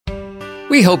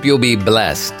We hope you'll be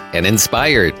blessed and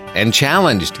inspired and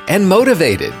challenged and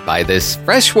motivated by this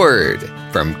fresh word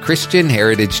from Christian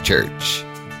Heritage Church.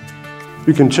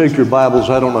 You can take your Bibles.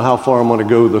 I don't know how far I'm going to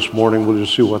go this morning. We'll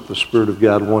just see what the Spirit of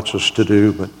God wants us to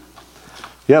do. But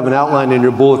you have an outline in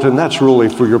your bulletin. That's really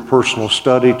for your personal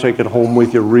study. Take it home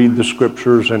with you, read the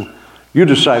scriptures, and you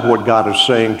decide what God is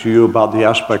saying to you about the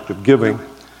aspect of giving.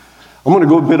 I'm going to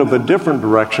go a bit of a different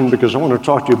direction because I want to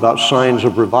talk to you about signs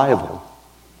of revival.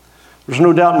 There's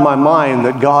no doubt in my mind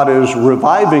that God is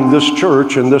reviving this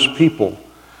church and this people.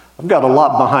 I've got a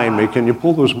lot behind me. Can you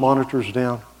pull those monitors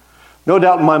down? No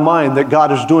doubt in my mind that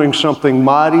God is doing something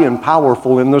mighty and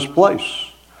powerful in this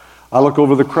place. I look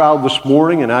over the crowd this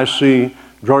morning and I see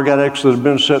drug addicts that have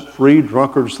been set free,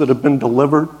 drunkards that have been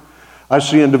delivered. I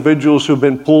see individuals who have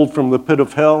been pulled from the pit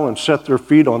of hell and set their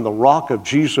feet on the rock of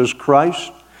Jesus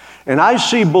Christ. And I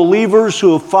see believers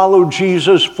who have followed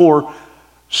Jesus for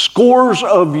scores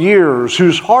of years,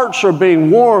 whose hearts are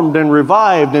being warmed and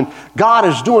revived, and God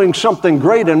is doing something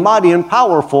great and mighty and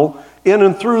powerful in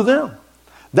and through them.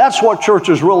 That's what church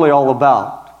is really all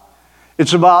about.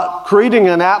 It's about creating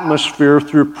an atmosphere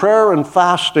through prayer and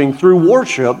fasting, through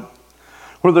worship,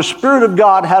 where the Spirit of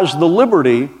God has the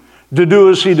liberty to do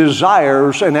as He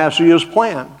desires and as He has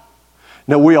planned.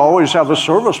 Now, we always have a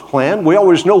service plan. We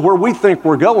always know where we think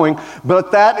we're going,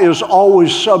 but that is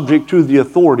always subject to the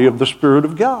authority of the Spirit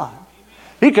of God.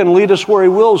 He can lead us where He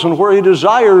wills and where He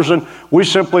desires, and we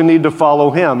simply need to follow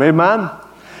Him. Amen?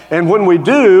 And when we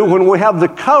do, when we have the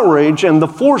courage and the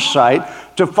foresight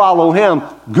to follow Him,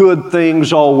 good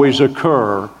things always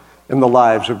occur in the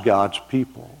lives of God's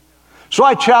people. So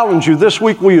I challenge you this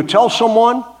week, will you tell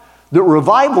someone that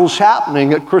revival's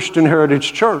happening at Christian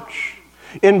Heritage Church?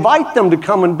 Invite them to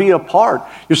come and be a part.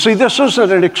 You see, this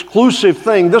isn't an exclusive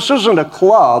thing. This isn't a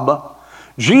club.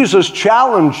 Jesus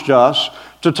challenged us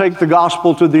to take the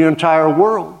gospel to the entire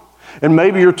world. And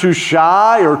maybe you're too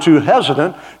shy or too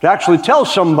hesitant to actually tell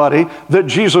somebody that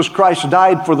Jesus Christ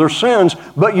died for their sins,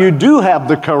 but you do have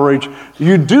the courage,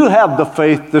 you do have the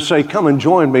faith to say, come and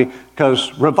join me,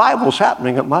 because revival's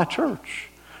happening at my church.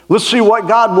 Let's see what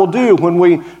God will do when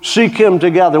we seek Him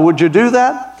together. Would you do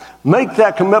that? Make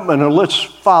that commitment and let's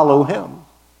follow Him.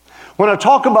 When I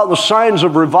talk about the signs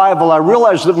of revival, I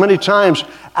realize that many times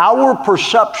our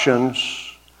perceptions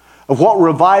of what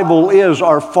revival is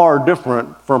are far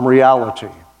different from reality.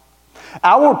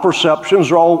 Our perceptions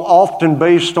are all often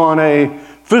based on a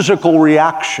physical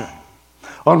reaction,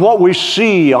 on what we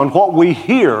see, on what we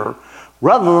hear,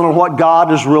 rather than on what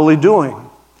God is really doing.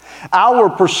 Our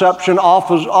perception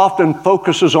often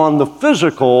focuses on the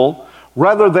physical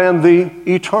rather than the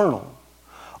eternal.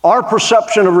 Our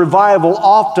perception of revival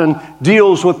often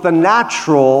deals with the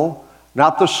natural,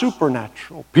 not the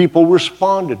supernatural. People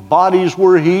responded. Bodies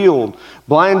were healed.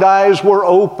 Blind eyes were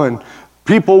opened.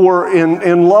 People were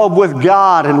in love with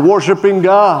God and worshiping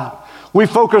God. We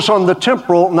focus on the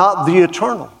temporal, not the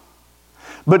eternal.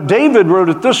 But David wrote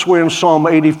it this way in Psalm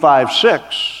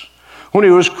 85:6. When he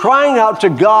was crying out to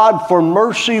God for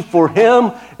mercy for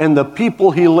him and the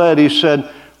people he led, he said,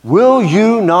 will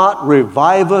you not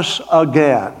revive us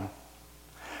again?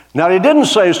 Now, he didn't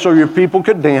say so your people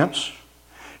could dance.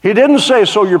 He didn't say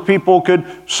so your people could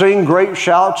sing great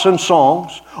shouts and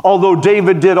songs, although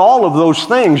David did all of those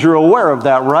things. You're aware of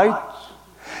that, right?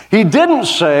 He didn't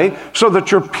say so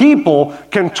that your people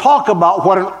can talk about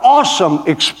what an awesome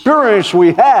experience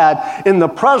we had in the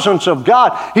presence of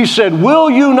God. He said, will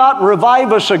you not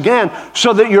revive us again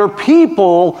so that your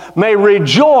people may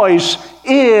rejoice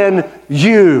in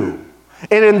you?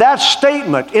 And in that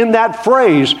statement, in that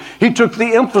phrase, he took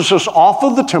the emphasis off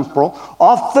of the temporal,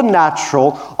 off the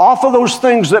natural, off of those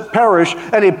things that perish,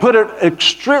 and he put it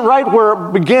right where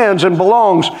it begins and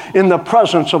belongs, in the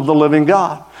presence of the living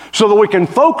God. So that we can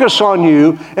focus on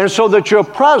you, and so that your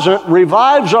presence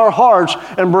revives our hearts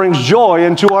and brings joy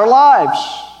into our lives.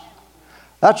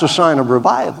 That's a sign of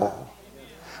revival.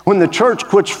 When the church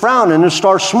quits frowning and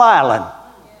starts smiling.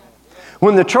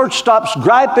 When the church stops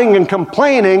griping and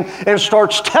complaining and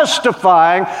starts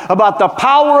testifying about the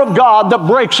power of God that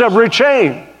breaks every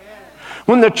chain.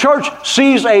 When the church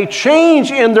sees a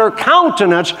change in their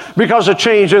countenance because of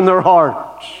change in their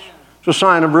hearts. It's a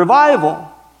sign of revival.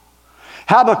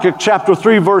 Habakkuk chapter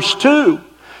 3, verse 2.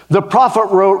 The prophet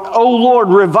wrote, O Lord,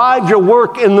 revive your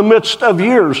work in the midst of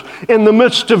years. In the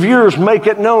midst of years, make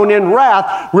it known. In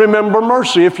wrath, remember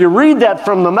mercy. If you read that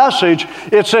from the Message,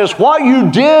 it says, what you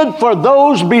did for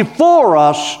those before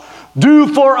us,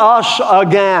 do for us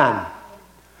again.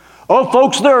 Oh,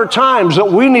 folks, there are times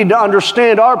that we need to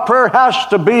understand our prayer has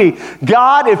to be,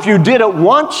 God, if you did it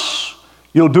once,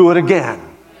 you'll do it again.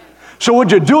 So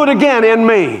would you do it again in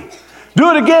me?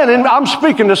 Do it again. And I'm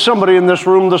speaking to somebody in this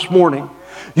room this morning.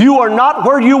 You are not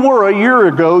where you were a year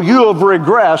ago. You have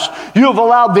regressed. You have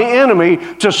allowed the enemy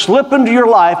to slip into your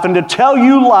life and to tell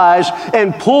you lies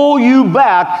and pull you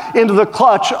back into the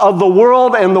clutch of the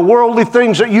world and the worldly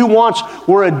things that you once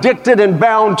were addicted and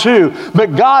bound to.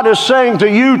 But God is saying to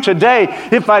you today,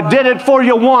 if I did it for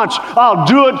you once, I'll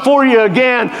do it for you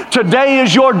again. Today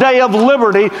is your day of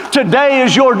liberty. Today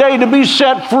is your day to be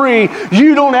set free.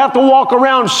 You don't have to walk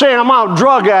around saying, I'm a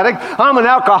drug addict, I'm an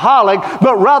alcoholic,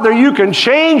 but rather you can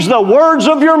change the words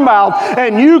of your mouth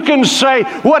and you can say,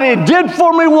 what He did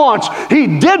for me once,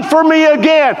 He did for me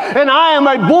again. And I am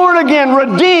a born again,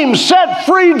 redeemed, set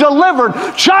free, delivered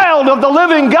child of the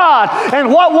living God.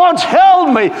 And what once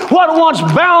held me, what once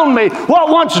bound me, what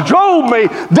once drove me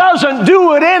doesn't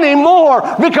do it anymore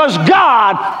because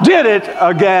God did it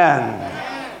again.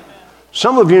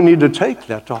 Some of you need to take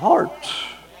that to heart.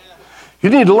 You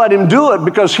need to let Him do it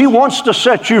because He wants to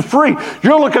set you free.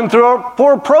 You're looking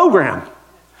for a program.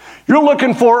 You're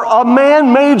looking for a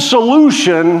man-made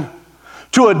solution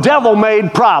to a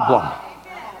devil-made problem.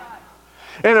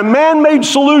 And a man-made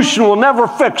solution will never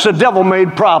fix a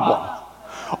devil-made problem.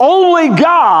 Only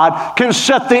God can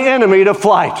set the enemy to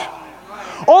flight.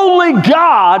 Only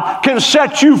God can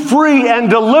set you free and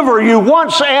deliver you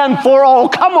once and for all.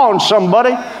 Come on,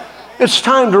 somebody. It's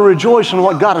time to rejoice in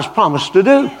what God has promised to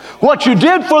do. What you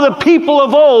did for the people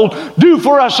of old, do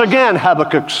for us again,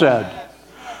 Habakkuk said.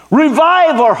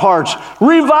 Revive our hearts.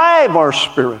 Revive our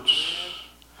spirits.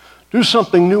 Do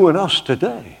something new in us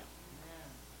today.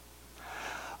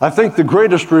 I think the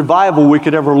greatest revival we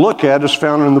could ever look at is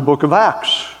found in the book of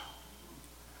Acts,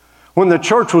 when the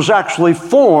church was actually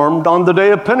formed on the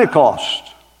day of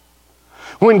Pentecost,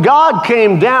 when God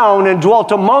came down and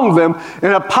dwelt among them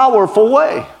in a powerful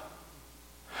way.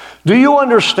 Do you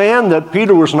understand that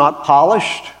Peter was not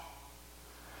polished?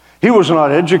 He was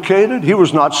not educated. He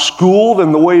was not schooled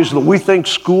in the ways that we think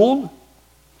schooled.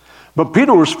 But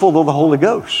Peter was full of the Holy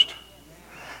Ghost.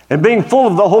 And being full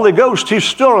of the Holy Ghost, he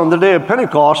stood on the day of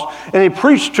Pentecost and he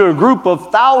preached to a group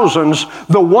of thousands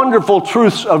the wonderful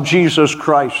truths of Jesus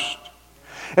Christ.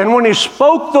 And when he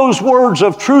spoke those words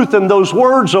of truth and those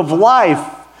words of life,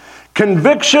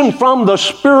 conviction from the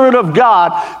Spirit of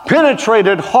God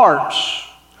penetrated hearts.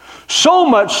 So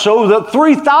much so that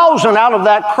 3,000 out of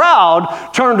that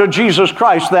crowd turned to Jesus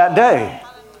Christ that day.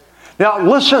 Now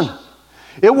listen,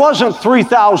 it wasn't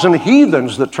 3,000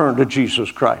 heathens that turned to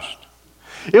Jesus Christ.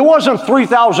 It wasn't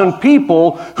 3,000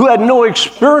 people who had no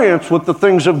experience with the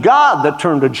things of God that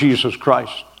turned to Jesus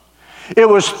Christ. It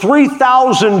was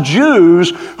 3,000 Jews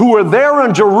who were there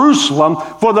in Jerusalem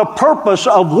for the purpose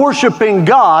of worshiping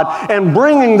God and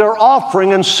bringing their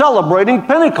offering and celebrating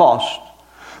Pentecost.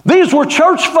 These were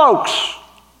church folks.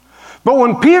 But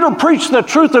when Peter preached the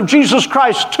truth of Jesus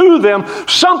Christ to them,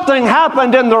 something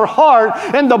happened in their heart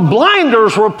and the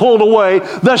blinders were pulled away.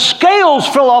 The scales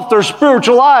fell off their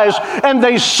spiritual eyes and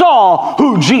they saw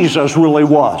who Jesus really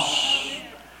was.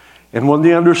 And when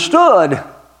they understood,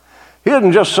 He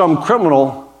isn't just some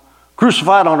criminal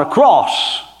crucified on a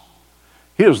cross.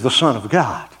 He is the Son of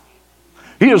God.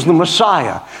 He is the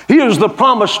Messiah. He is the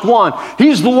promised one.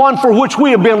 He's the one for which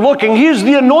we have been looking. He is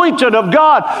the anointed of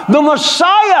God, the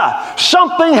Messiah.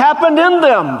 Something happened in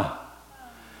them.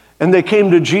 And they came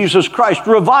to Jesus Christ.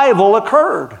 Revival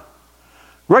occurred.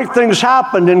 Great things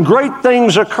happened and great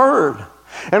things occurred.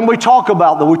 And we talk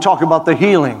about them. We talk about the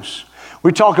healings.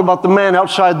 We talk about the man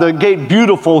outside the gate,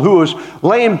 beautiful, who was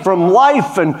lame from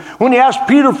life. And when he asked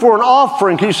Peter for an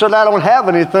offering, he said, I don't have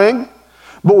anything.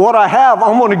 But what I have,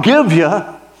 I'm going to give you.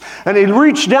 And he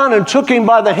reached down and took him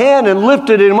by the hand and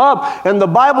lifted him up. And the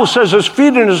Bible says his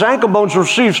feet and his ankle bones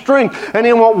received strength. And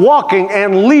he went walking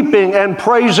and leaping and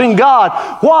praising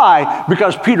God. Why?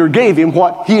 Because Peter gave him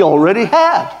what he already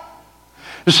had.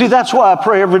 You see, that's why I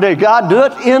pray every day, God, do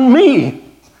it in me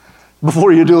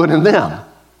before you do it in them.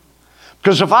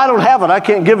 Because if I don't have it, I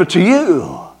can't give it to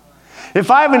you. If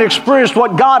I haven't experienced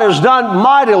what God has done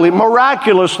mightily,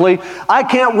 miraculously, I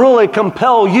can't really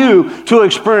compel you to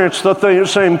experience the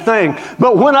same thing.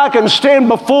 But when I can stand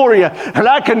before you and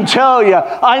I can tell you,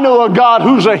 I know a God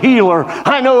who's a healer.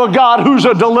 I know a God who's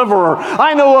a deliverer.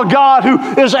 I know a God who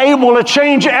is able to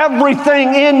change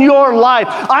everything in your life.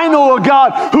 I know a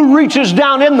God who reaches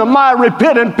down in the miry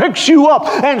pit and picks you up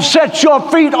and sets your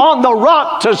feet on the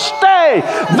rock to stay.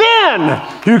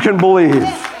 Then you can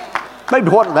believe. Maybe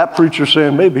what that preacher's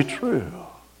saying may be true.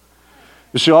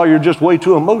 You say, oh, you're just way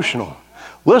too emotional.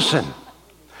 Listen,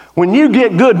 when you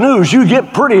get good news, you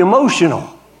get pretty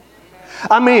emotional.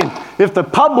 I mean, if the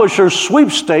publisher's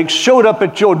sweepstakes showed up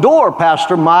at your door,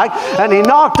 Pastor Mike, and he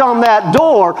knocked on that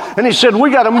door and he said,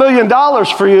 we got $1 million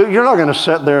for you, you're not going to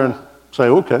sit there and say,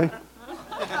 okay,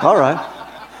 all right,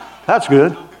 that's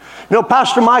good. You know,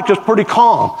 Pastor Mike is pretty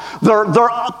calm. They're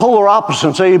polar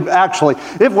opposites, actually.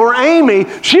 If we're Amy,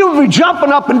 she would be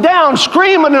jumping up and down,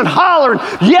 screaming and hollering,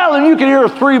 yelling. You can hear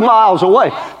her 3 miles away.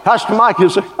 Pastor Mike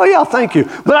would say, oh yeah, thank you.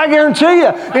 But I guarantee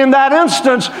you, in that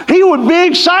instance, he would be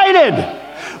excited.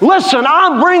 Listen,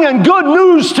 I'm bringing good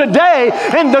news today,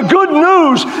 and the good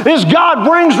news is God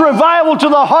brings revival to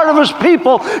the heart of His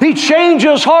people. He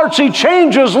changes hearts, He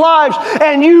changes lives,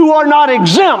 and you are not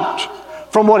exempt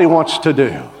from what He wants to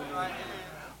do.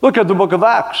 Look at the book of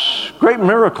Acts. Great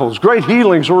miracles, great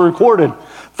healings were recorded.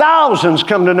 Thousands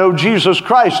come to know Jesus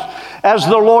Christ as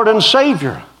their Lord and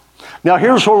Savior. Now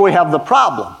here's where we have the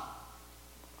problem.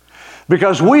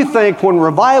 Because we think when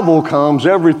revival comes,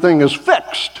 everything is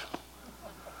fixed.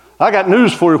 I got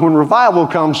news for you. When revival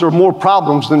comes, there are more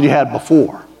problems than you had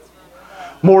before.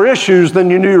 More issues than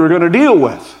you knew you were going to deal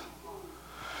with.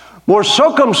 More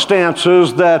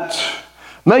circumstances that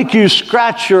make you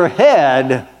scratch your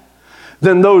head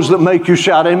than those that make you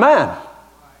shout amen.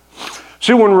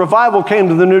 See, when revival came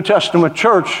to the New Testament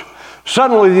church,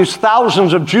 suddenly these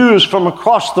thousands of Jews from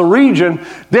across the region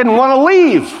didn't want to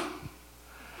leave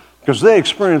because they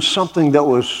experienced something that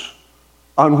was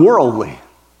unworldly,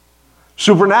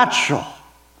 supernatural,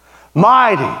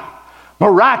 mighty,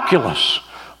 miraculous,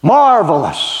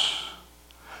 marvelous.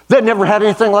 They'd never had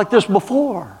anything like this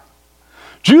before.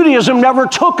 Judaism never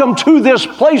took them to this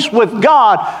place with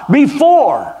God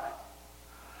before.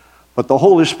 But the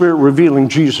Holy Spirit revealing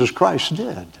Jesus Christ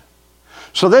did.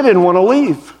 So they didn't want to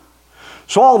leave.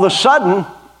 So all of a sudden,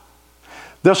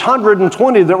 this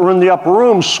 120 that were in the upper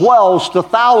room swells to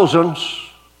thousands.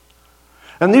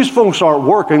 And these folks aren't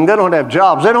working. They don't have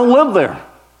jobs. They don't live there.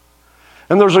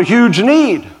 And there's a huge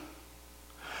need.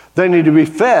 They need to be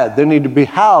fed. They need to be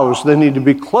housed. They need to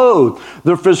be clothed.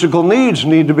 Their physical needs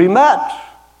need to be met.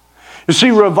 You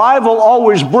see, revival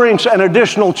always brings an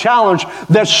additional challenge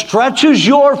that stretches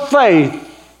your faith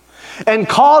and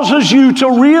causes you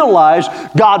to realize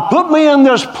God put me in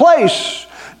this place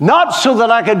not so that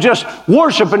I could just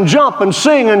worship and jump and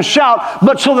sing and shout,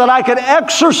 but so that I could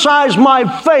exercise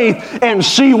my faith and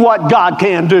see what God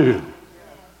can do.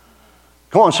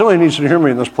 Come on, somebody needs to hear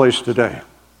me in this place today.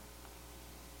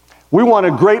 We won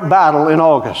a great battle in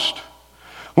August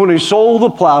when he sold the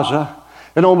plaza.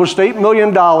 And almost $8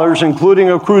 million, including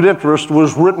accrued interest,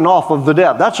 was written off of the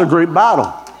debt. That's a great battle.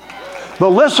 But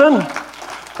listen,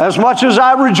 as much as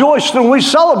I rejoice and we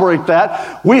celebrate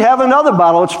that, we have another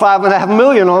battle. It's $5.5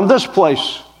 million on this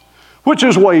place, which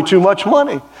is way too much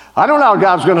money. I don't know how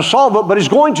God's going to solve it, but He's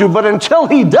going to. But until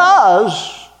He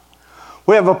does,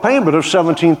 we have a payment of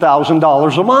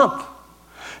 $17,000 a month.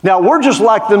 Now, we're just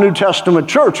like the New Testament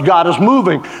church. God is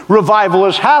moving. Revival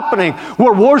is happening.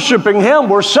 We're worshiping Him.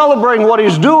 We're celebrating what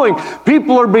He's doing.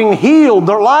 People are being healed.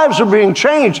 Their lives are being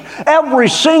changed every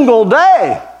single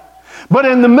day. But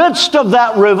in the midst of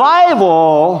that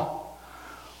revival,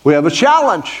 we have a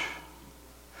challenge.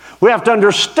 We have to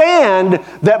understand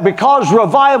that because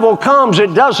revival comes,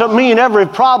 it doesn't mean every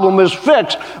problem is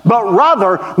fixed, but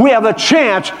rather we have a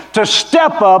chance to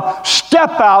step up, step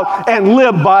out, and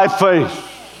live by faith.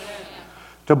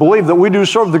 To believe that we do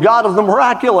serve the God of the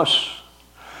miraculous.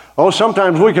 Oh,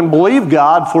 sometimes we can believe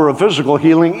God for a physical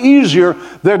healing easier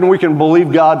than we can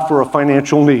believe God for a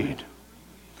financial need.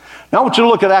 Now I want you to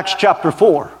look at Acts chapter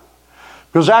 4.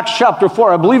 Because Acts chapter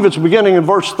 4, I believe it's beginning in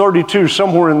verse 32,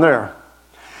 somewhere in there.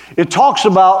 It talks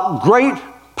about great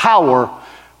power.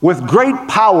 With great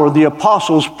power, the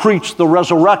apostles preached the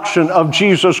resurrection of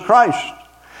Jesus Christ.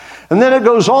 And then it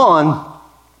goes on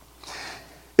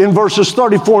in verses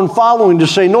 34 and following to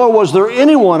say, nor was there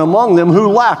anyone among them who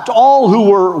lacked. All who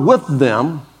were with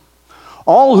them,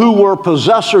 all who were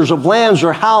possessors of lands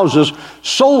or houses,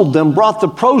 sold them, brought the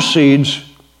proceeds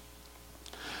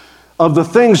of the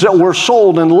things that were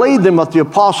sold and laid them at the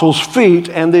apostles' feet,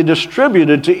 and they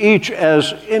distributed to each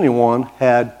as anyone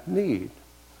had need.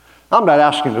 I'm not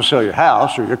asking you to sell your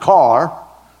house or your car.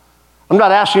 I'm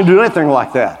not asking you to do anything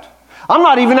like that. I'm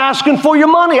not even asking for your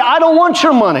money. I don't want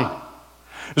your money.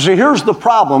 You see, here's the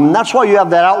problem, and that's why you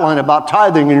have that outline about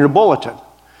tithing in your bulletin.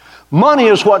 Money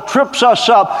is what trips us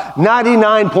up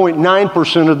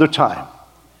 99.9% of the time.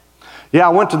 Yeah,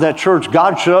 I went to that church,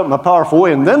 God showed up in a powerful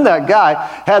way, and then that guy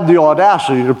had the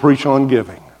audacity to preach on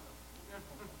giving.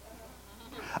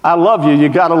 I love you, you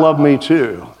got to love me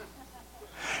too.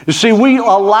 You see, we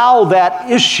allow that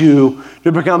issue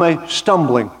to become a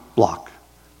stumbling block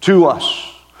to us.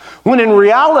 When in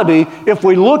reality, if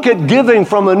we look at giving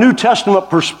from a New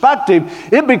Testament perspective,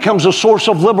 it becomes a source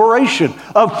of liberation,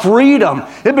 of freedom.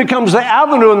 It becomes the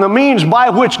avenue and the means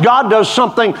by which God does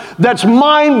something that's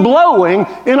mind-blowing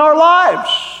in our lives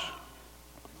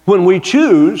when we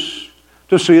choose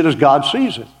to see it as God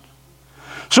sees it.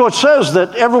 So it says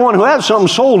that everyone who had something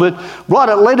sold it, brought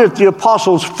it, laid it at the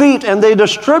apostles' feet, and they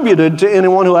distributed to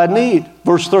anyone who had need.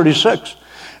 Verse 36.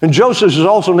 And Joseph is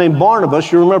also named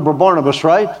Barnabas. You remember Barnabas,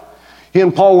 right? He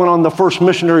and Paul went on the first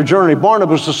missionary journey.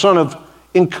 Barnabas, the son of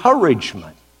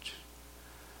encouragement,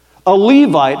 a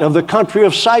Levite of the country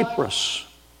of Cyprus,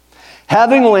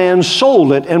 having land,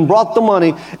 sold it and brought the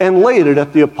money and laid it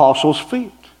at the apostles'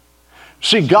 feet.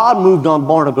 See, God moved on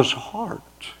Barnabas' heart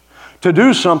to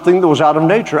do something that was out of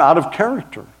nature, out of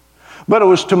character. But it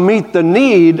was to meet the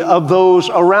need of those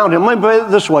around him. Let me put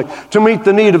it this way, to meet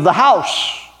the need of the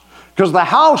house. Because the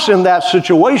house in that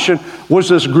situation was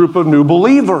this group of new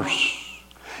believers.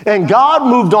 And God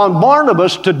moved on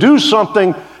Barnabas to do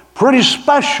something pretty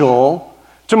special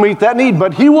to meet that need.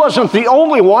 But he wasn't the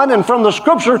only one, and from the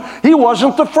scripture, he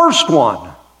wasn't the first one.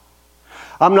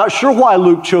 I'm not sure why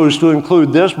Luke chose to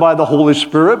include this by the Holy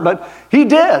Spirit, but he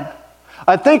did.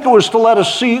 I think it was to let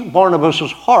us see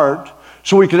Barnabas' heart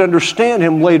so we could understand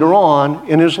him later on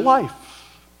in his life.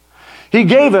 He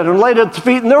gave it and laid it at the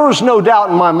feet, and there was no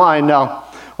doubt in my mind now,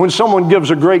 when someone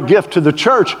gives a great gift to the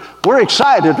church, we're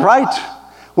excited, right?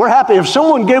 We're happy. If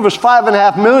someone gave us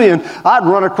 $5.5 million, I'd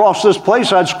run across this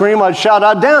place, I'd scream, I'd shout,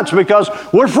 I'd dance, because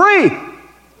we're free.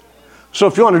 So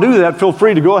if you want to do that, feel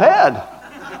free to go ahead.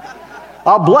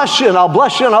 I'll bless you, and I'll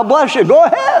bless you, and I'll bless you. Go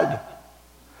ahead.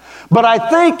 But I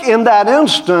think in that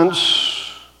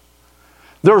instance,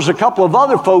 there's a couple of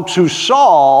other folks who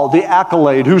saw the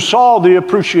accolade, who saw the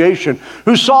appreciation,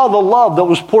 who saw the love that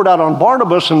was poured out on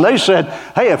Barnabas, and they said,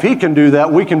 hey, if he can do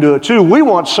that, we can do it too. We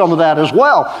want some of that as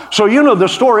well. So you know the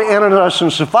story, Ananias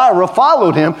and Sapphira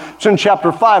followed him. It's in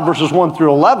chapter 5, verses 1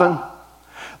 through 11.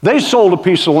 They sold a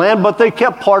piece of land, but they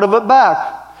kept part of it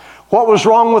back. What was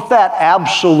wrong with that?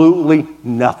 Absolutely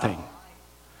nothing.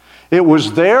 It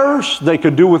was theirs. They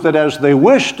could do with it as they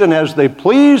wished and as they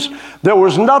pleased. There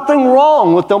was nothing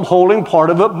wrong with them holding part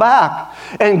of it back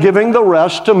and giving the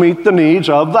rest to meet the needs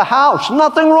of the house.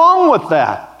 Nothing wrong with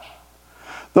that.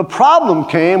 The problem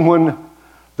came when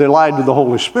they lied to the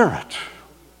Holy Spirit.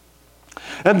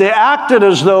 And they acted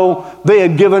as though they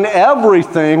had given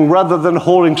everything rather than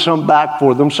holding some back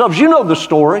for themselves. You know the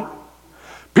story.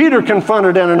 Peter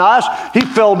confronted Ananias. He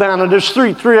fell down at his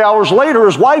feet. 3 hours later,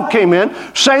 his wife came in.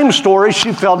 Same story.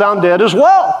 She fell down dead as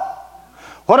well.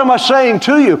 What am I saying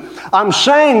to you? I'm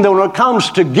saying that when it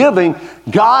comes to giving,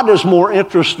 God is more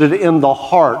interested in the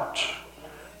heart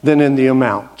than in the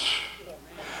amount.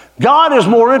 God is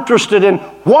more interested in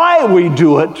why we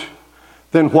do it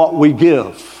than what we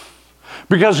give.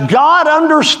 Because God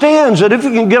understands that if He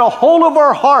can get a hold of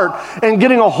our heart, and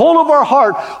getting a hold of our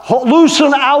heart,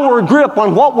 loosen our grip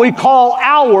on what we call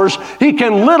ours, He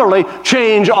can literally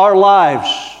change our lives.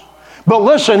 But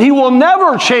listen, He will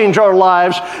never change our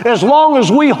lives as long as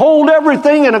we hold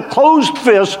everything in a closed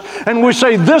fist and we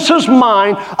say, this is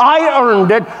mine, I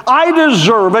earned it, I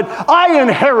deserve it, I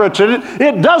inherited it,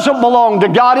 it doesn't belong to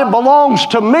God, it belongs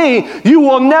to me. You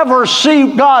will never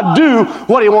see God do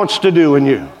what He wants to do in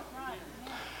you.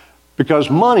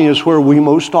 Because money is where we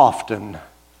most often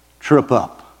trip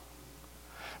up.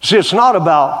 See, it's not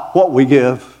about what we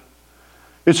give.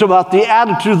 It's about the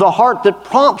attitude of the heart that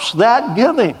prompts that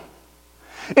giving.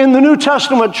 In the New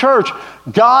Testament church,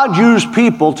 God used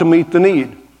people to meet the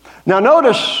need. Now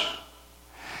notice,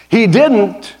 He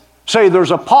didn't say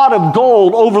there's a pot of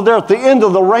gold over there at the end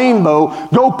of the rainbow,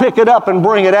 go pick it up and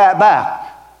bring it back.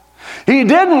 He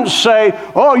didn't say,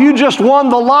 oh, you just won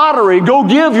the lottery, go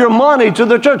give your money to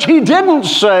the church. He didn't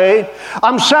say,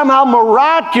 I'm somehow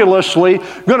miraculously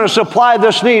going to supply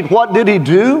this need. What did He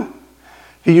do?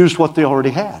 He used what they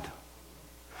already had.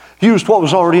 He used what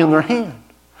was already in their hand,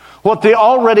 what they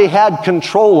already had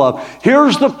control of.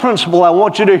 Here's the principle I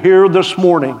want you to hear this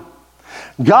morning.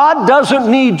 God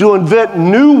doesn't need to invent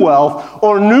new wealth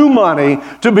or new money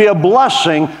to be a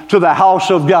blessing to the house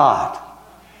of God.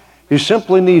 He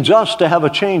simply needs us to have a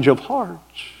change of heart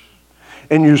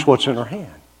and use what's in our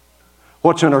hand,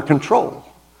 what's in our control,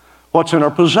 what's in our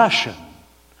possession.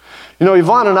 You know,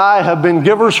 Yvonne and I have been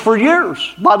givers for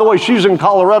years. By the way, she's in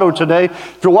Colorado today.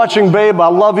 If you're watching, babe, I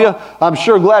love you. I'm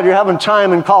sure glad you're having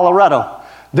time in Colorado.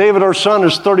 David, our son,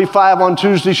 is 35 on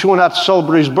Tuesday. She went out to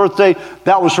celebrate his birthday.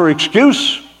 That was her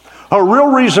excuse. Her real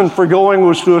reason for going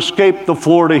was to escape the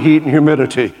Florida heat and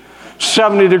humidity.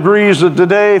 70 degrees at the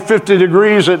day, 50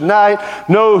 degrees at night,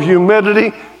 no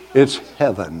humidity. It's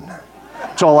heaven.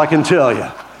 That's all I can tell you.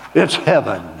 It's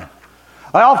heaven.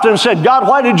 I often said, God,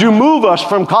 why did you move us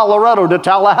from Colorado to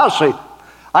Tallahassee?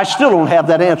 I still don't have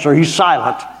that answer. He's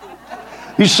silent.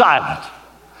 He's silent.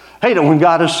 Hate it when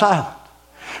God is silent.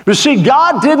 But see,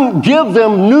 God didn't give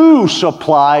them new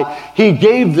supply. He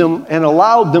gave them and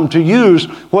allowed them to use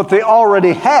what they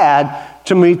already had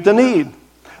to meet the need.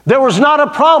 There was not a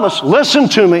promise. Listen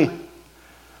to me.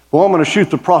 Well, I'm going to shoot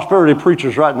the prosperity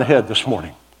preachers right in the head this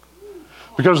morning.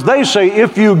 Because they say,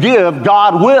 if you give,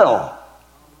 God will.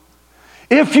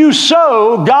 If you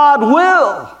sow, God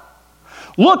will.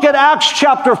 Look at Acts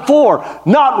chapter 4.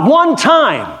 Not one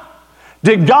time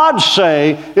did God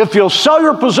say, if you'll sell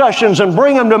your possessions and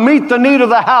bring them to meet the need of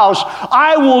the house,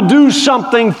 I will do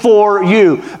something for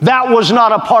you. That was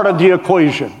not a part of the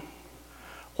equation.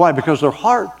 Why? Because their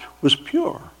heart was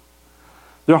pure.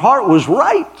 Their heart was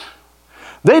right.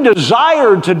 They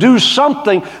desired to do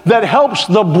something that helps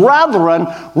the brethren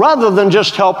rather than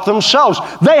just help themselves.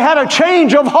 They had a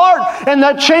change of heart, and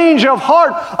that change of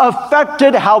heart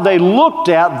affected how they looked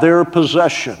at their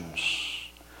possessions.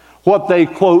 What they,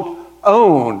 quote,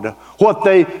 owned, what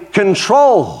they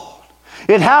controlled.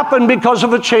 It happened because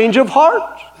of a change of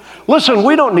heart. Listen,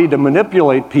 we don't need to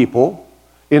manipulate people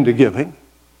into giving.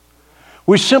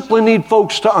 We simply need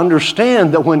folks to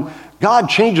understand that when God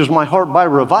changes my heart by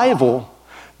revival,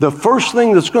 the first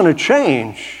thing that's going to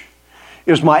change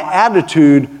is my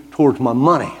attitude towards my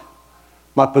money,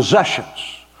 my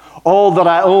possessions, all that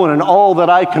I own and all that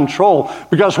I control.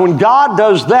 Because when God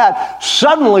does that,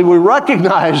 suddenly we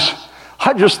recognize,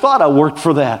 I just thought I worked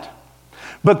for that.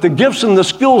 But the gifts and the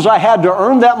skills I had to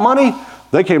earn that money,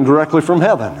 they came directly from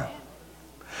heaven.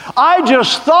 I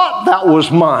just thought that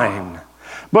was mine.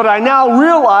 But I now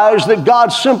realize that God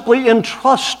simply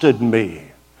entrusted me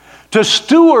to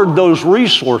steward those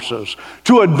resources,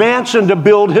 to advance and to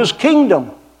build His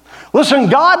kingdom. Listen,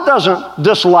 God doesn't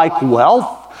dislike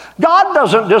wealth. God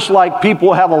doesn't dislike people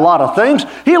who have a lot of things.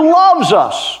 He loves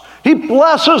us. He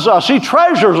blesses us. He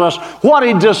treasures us. What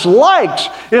He dislikes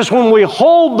is when we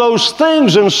hold those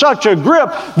things in such a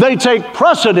grip, they take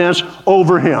precedence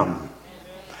over Him.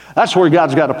 That's where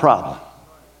God's got a problem.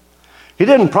 He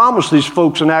didn't promise these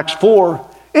folks in Acts 4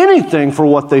 anything for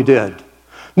what they did.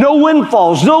 No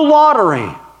windfalls, no lottery.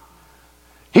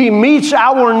 He meets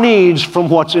our needs from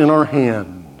what's in our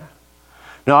hand.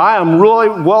 Now, I am really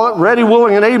ready,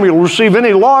 willing, and able to receive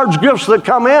any large gifts that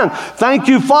come in. Thank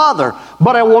you, Father.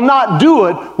 But I will not do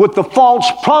it with the false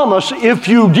promise, if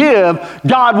you give,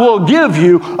 God will give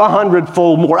you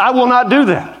 100-fold more. I will not do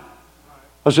that.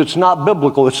 Because it's not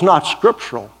biblical, it's not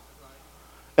scriptural.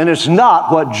 And it's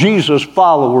not what Jesus'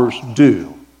 followers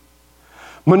do.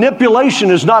 Manipulation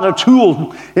is not a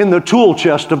tool in the tool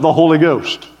chest of the Holy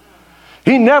Ghost.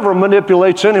 He never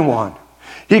manipulates anyone.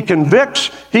 He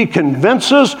convicts, He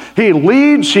convinces, He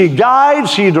leads, He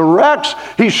guides, He directs,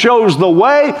 He shows the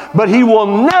way, but He will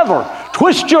never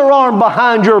twist your arm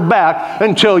behind your back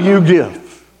until you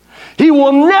give. He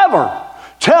will never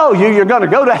tell you you're going to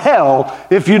go to hell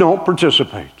if you don't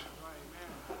participate.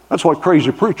 That's what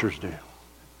crazy preachers do.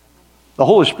 The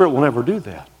Holy Spirit will never do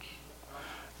that.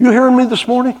 You hearing me this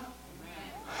morning?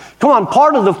 Come on,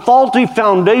 part of the faulty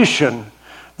foundation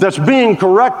that's being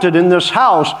corrected in this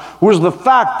house was the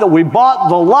fact that we bought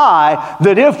the lie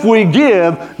that if we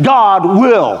give, God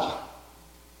will.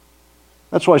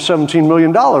 That's why $17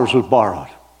 million was borrowed.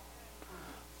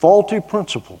 Faulty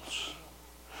principles.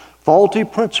 Faulty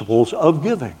principles of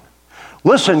giving.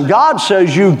 Listen, God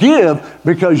says you give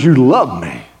because you love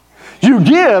me. You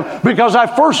give because I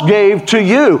first gave to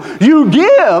you. You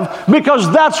give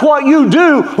because that's what you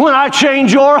do when I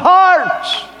change your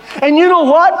heart. And you know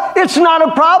what? It's not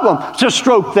a problem to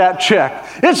stroke that check.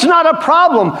 It's not a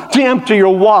problem to empty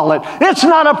your wallet. It's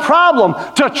not a problem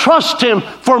to trust Him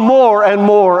for more and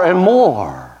more and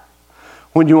more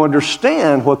when you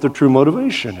understand what the true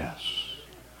motivation is.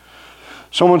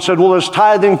 Someone said, well, is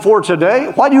tithing for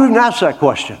today? Why do you even ask that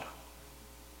question?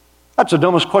 That's the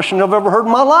dumbest question I've ever heard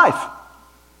in my life.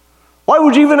 Why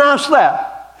would you even ask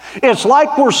that? It's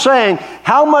like we're saying,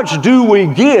 how much do we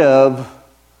give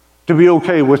to be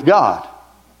okay with God?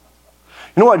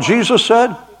 You know what Jesus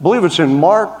said? I believe it's in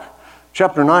Mark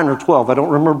chapter 9 or 12. I don't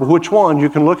remember which one. You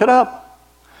can look it up.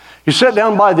 He sat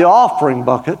down by the offering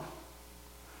bucket,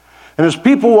 and as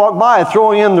people walked by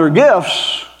throwing in their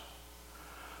gifts,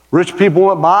 rich people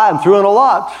went by and threw in a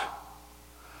lot.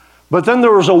 But then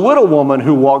there was a widow woman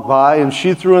who walked by, and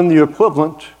she threw in the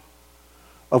equivalent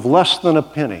of less than a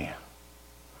penny.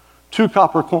 2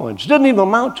 copper coins. Didn't even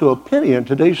amount to a penny in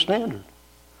today's standard.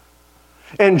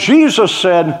 And Jesus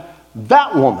said,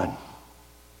 that woman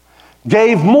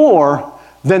gave more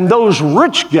than those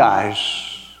rich guys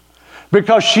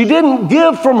because she didn't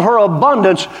give from her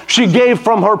abundance, she gave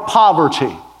from her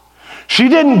poverty. She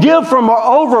didn't give from her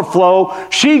overflow,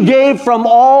 she gave from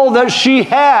all that she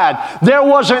had. There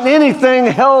wasn't anything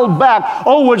held back.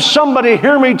 Oh, would somebody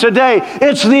hear me today?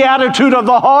 It's the attitude of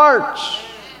the heart.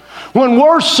 When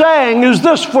we're saying, is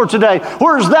this for today,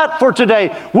 or is that for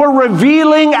today, we're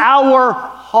revealing our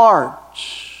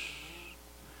hearts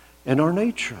and our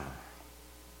nature.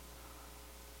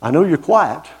 I know you're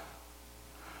quiet.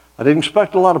 I didn't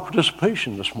expect a lot of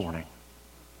participation this morning.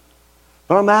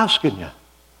 But I'm asking you,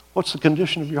 what's the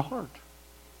condition of your heart?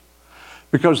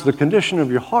 Because the condition of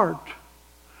your heart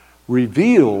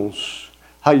reveals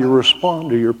how you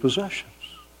respond to your possessions.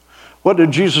 What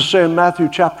did Jesus say in Matthew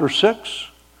chapter 6?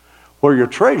 Where your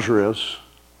treasure is,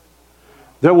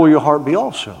 there will your heart be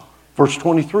also. Verse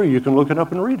 23, you can look it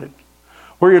up and read it.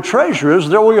 Where your treasure is,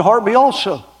 there will your heart be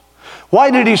also. Why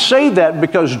did he say that?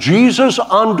 Because Jesus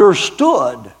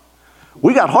understood.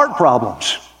 We got heart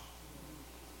problems.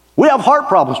 We have heart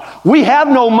problems. We have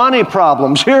no money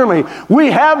problems. Hear me. We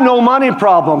have no money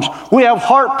problems. We have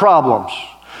heart problems.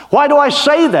 Why do I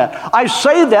say that? I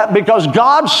say that because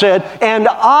God said, and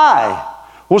I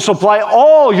will supply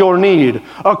all your need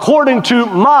according to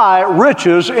my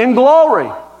riches in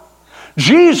glory.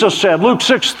 Jesus said, Luke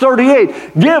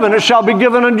 6:38, give and it shall be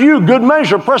given unto you, good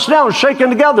measure, pressed down, shaken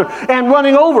together, and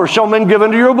running over shall men give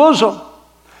into your bosom.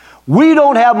 We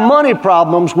don't have money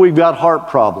problems, we've got heart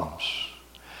problems.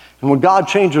 And when God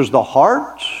changes the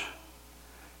heart,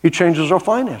 He changes our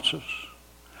finances.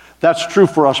 That's true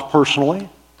for us personally.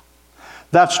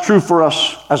 That's true for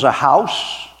us as a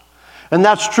house. And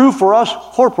that's true for us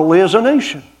corporately as a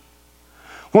nation.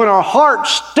 When our heart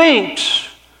stinks,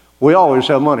 we always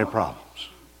have money problems.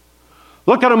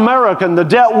 Look at America and the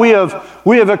debt we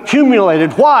have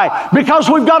accumulated. Why? Because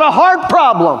we've got a heart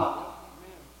problem.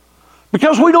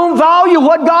 Because we don't value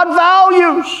what God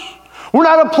values. We're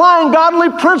not applying godly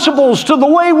principles to the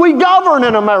way we govern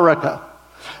in America.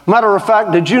 Matter of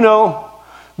fact, did you know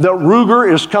that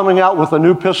Ruger is coming out with a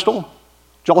new pistol?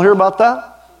 Did y'all hear about that?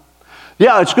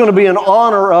 Yeah, it's going to be in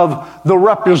honor of the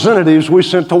representatives we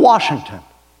sent to Washington.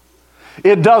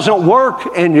 It doesn't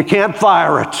work and you can't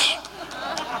fire it.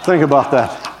 Think about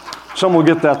that. Some will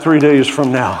get that 3 days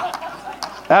from now.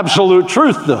 Absolute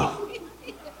truth, though.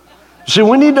 See,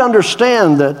 we need to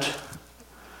understand that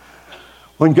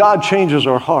when God changes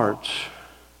our hearts,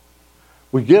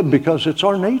 we give because it's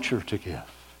our nature to give.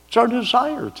 It's our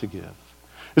desire to give.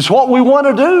 It's what we want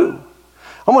to do.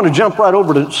 I'm going to jump right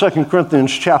over to 2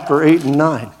 Corinthians chapter 8 and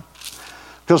 9.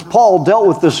 Because Paul dealt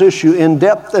with this issue in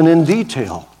depth and in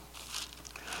detail.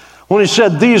 When he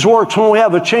said these works, when we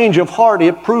have a change of heart,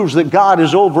 it proves that God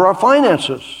is over our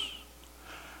finances.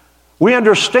 We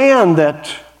understand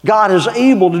that God is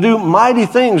able to do mighty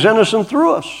things in us and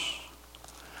through us.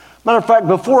 Matter of fact,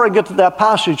 before I get to that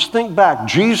passage, think back.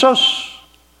 Jesus,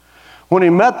 when He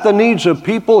met the needs of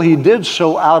people, He did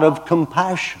so out of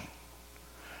compassion.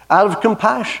 Out of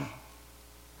compassion.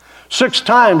 6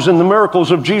 times in the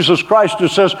miracles of Jesus Christ, it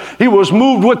says He was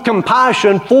moved with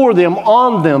compassion for them,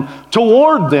 on them,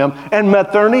 toward them, and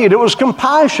met their need. It was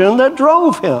compassion that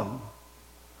drove Him.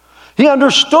 He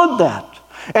understood that.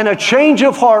 And a change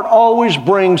of heart always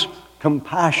brings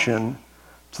compassion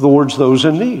towards those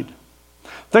in need.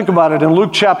 Think about it in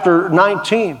Luke chapter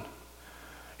 19.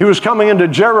 He was coming into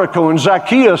Jericho, and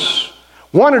Zacchaeus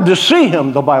wanted to see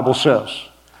Him, the Bible says.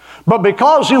 But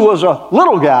because he was a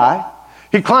little guy,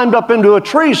 he climbed up into a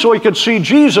tree so he could see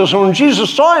Jesus. And when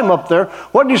Jesus saw him up there,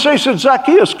 what did He say? He said,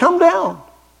 Zacchaeus, come down.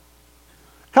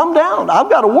 Come down. I've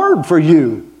got a word for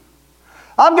you.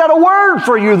 I've got a word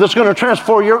for you that's going to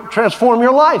transform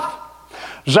your life.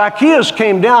 Zacchaeus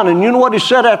came down, and you know what he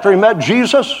said after he met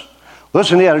Jesus?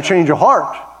 Listen, he had a change of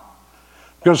heart.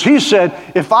 Because he said,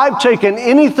 if I've taken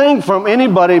anything from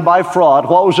anybody by fraud,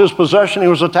 what was his possession? He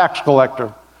was a tax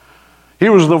collector. He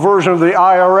was the version of the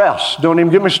IRS. Don't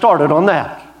even get me started on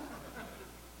that.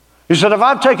 He said, if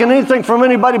I've taken anything from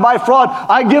anybody by fraud,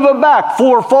 I give it back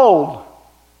fourfold.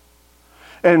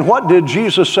 And what did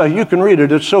Jesus say? You can read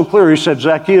it. It's so clear. He said,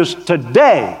 Zacchaeus,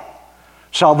 today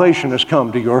salvation has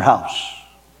come to your house.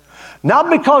 Not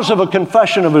because of a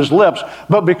confession of his lips,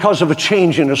 but because of a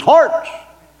change in his heart.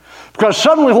 Because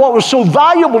suddenly what was so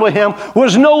valuable to him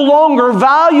was no longer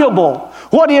valuable.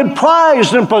 What he had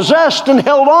prized and possessed and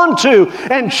held on to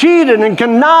and cheated and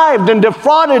connived and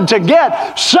defrauded to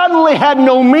get suddenly had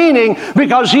no meaning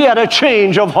because he had a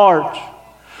change of heart.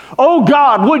 Oh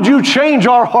God, would you change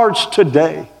our hearts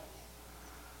today?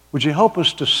 Would you help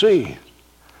us to see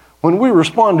when we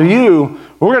respond to you,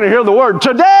 we're going to hear the word,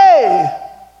 today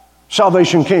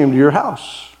salvation came to your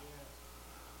house.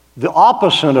 The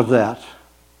opposite of that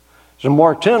It's in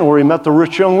Mark 10 where he met the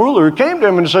rich young ruler who came to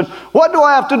him and said, what do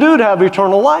I have to do to have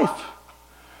eternal life?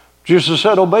 Jesus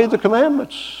said, obey the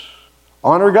commandments.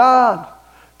 Honor God.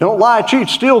 Don't lie, cheat,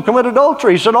 steal, commit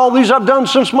adultery. He said, all these I've done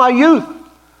since my youth.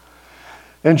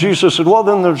 And Jesus said, well,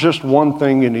 then there's just one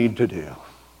thing you need to do.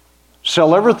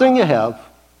 Sell everything you have,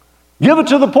 give it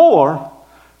to the poor,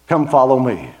 come follow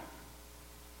me.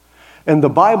 And the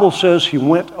Bible says he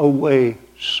went away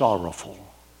sorrowful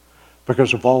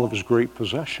because of all of his great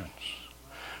possessions.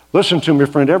 Listen to me,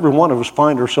 friend, every one of us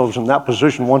find ourselves in that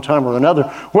position one time or another,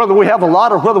 whether we have a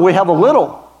lot or whether we have a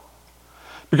little.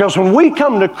 Because when we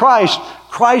come to Christ,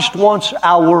 Christ wants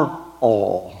our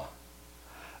all.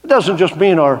 It doesn't just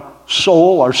mean our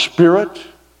soul, our spirit.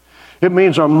 It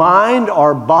means our mind,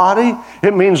 our body.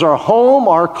 It means our home,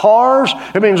 our cars.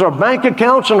 It means our bank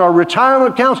accounts and our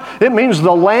retirement accounts. It means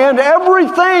the land.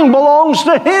 Everything belongs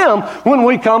to Him when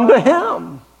we come to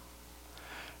Him.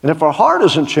 And if our heart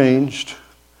isn't changed,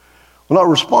 we'll not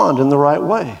respond in the right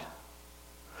way.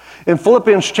 In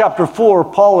Philippians chapter 4,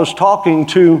 Paul is talking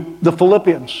to the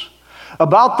Philippians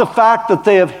about the fact that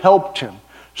they have helped him,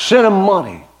 sent him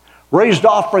money, raised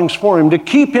offerings for him to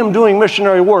keep him doing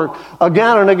missionary work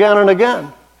again and again and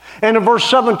again. And in verse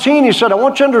 17, he said, I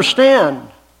want you to understand,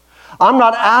 I'm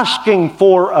not asking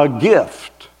for a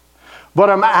gift,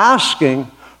 but I'm asking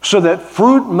so that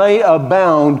fruit may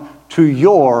abound to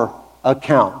your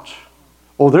account.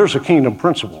 Oh, there's a kingdom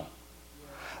principle.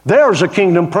 There's a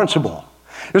kingdom principle.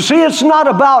 You see, it's not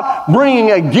about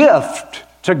bringing a gift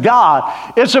to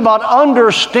God. It's about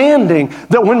understanding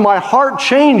that when my heart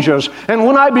changes and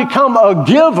when I become a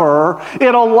giver,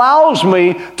 it allows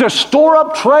me to store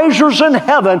up treasures in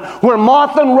heaven where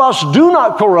moth and rust do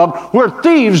not corrupt, where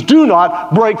thieves do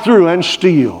not break through and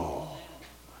steal.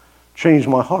 Change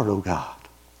my heart, oh God.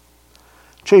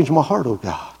 Change my heart, oh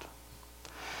God.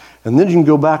 And then you can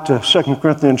go back to 2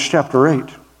 Corinthians chapter 8.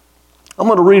 I'm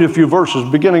going to read a few verses,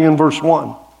 beginning in verse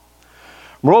 1.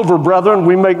 Moreover, brethren,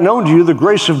 we make known to you the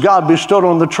grace of God bestowed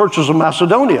on the churches of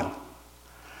Macedonia.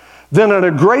 Then in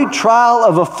a great trial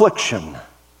of affliction,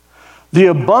 the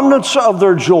abundance of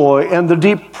their joy and the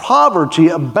deep poverty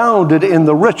abounded in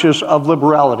the riches of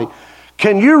liberality.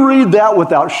 Can you read that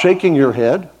without shaking your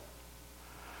head?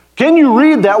 Can you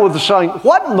read that with saying,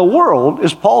 what in the world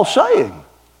is Paul saying?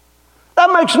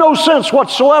 That makes no sense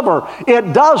whatsoever.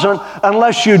 It doesn't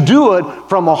unless you do it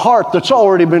from a heart that's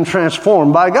already been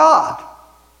transformed by God.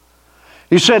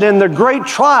 He said, in the great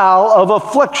trial of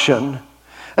affliction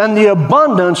and the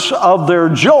abundance of their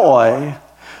joy,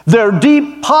 their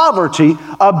deep poverty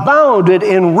abounded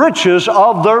in riches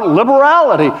of their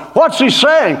liberality. What's he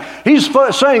saying? He's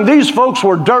saying these folks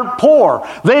were dirt poor.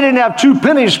 They didn't have 2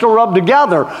 pennies to rub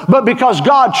together. But because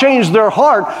God changed their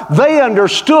heart, they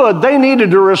understood they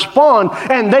needed to respond,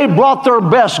 and they brought their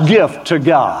best gift to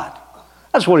God.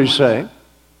 That's what he's saying.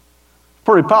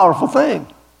 Pretty powerful thing.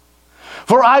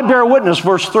 For I bear witness,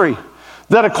 verse 3,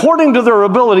 that according to their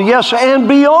ability, yes, and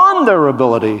beyond their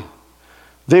ability,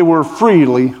 they were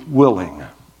freely willing.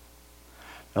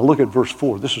 Now look at verse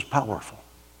 4. This is powerful.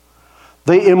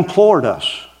 They implored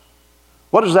us.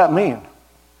 What does that mean?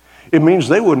 It means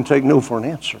they wouldn't take no for an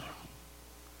answer.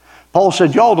 Paul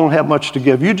said, y'all don't have much to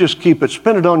give. You just keep it.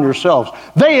 Spend it on yourselves.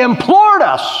 They implored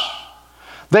us.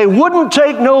 They wouldn't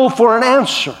take no for an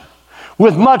answer,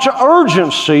 with much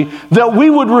urgency that we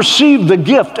would receive the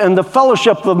gift and the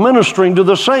fellowship of ministering to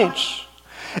the saints.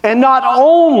 And not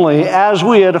only as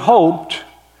we had hoped,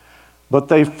 but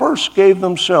they first gave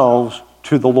themselves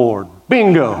to the Lord.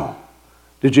 Bingo.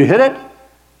 Did you hit it?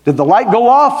 Did the light go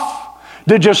off?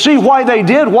 Did you see why they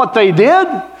did what they did?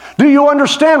 Do you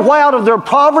understand why out of their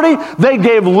poverty they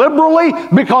gave liberally?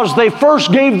 Because they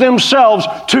first gave themselves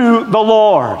to the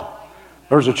Lord.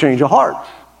 There's a change of heart.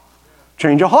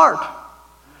 Change of heart.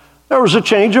 There was a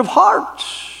change of heart.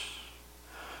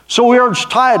 So we urged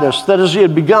Titus that as he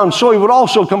had begun, so he would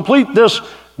also complete this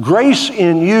grace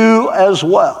in you as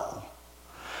well.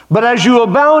 But as you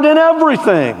abound in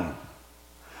everything,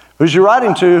 who's he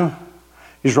writing to?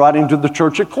 He's writing to the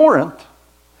church at Corinth.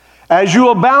 As you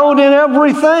abound in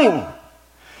everything,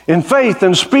 in faith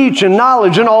and speech and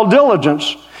knowledge and all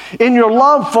diligence, in your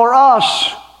love for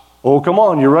us, oh, come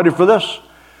on, you ready for this?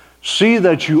 See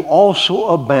that you also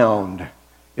abound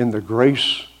in the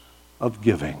grace of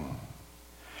giving.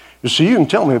 You see, you can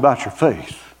tell me about your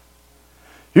faith.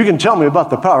 You can tell me about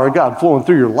the power of God flowing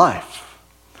through your life.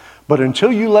 But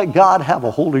until you let God have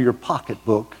a hold of your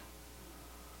pocketbook,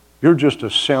 you're just a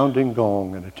sounding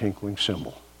gong and a tinkling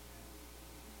cymbal.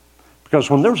 Because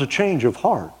when there's a change of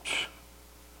heart,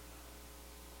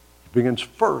 it begins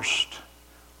first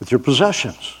with your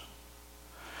possessions.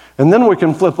 And then we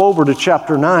can flip over to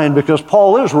chapter 9 because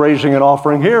Paul is raising an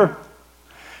offering here.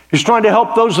 He's trying to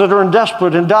help those that are in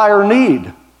desperate and dire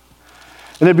need.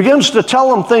 And he begins to tell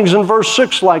them things in verse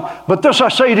 6 like, "But this I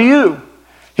say to you,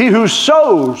 he who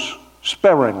sows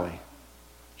sparingly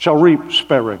shall reap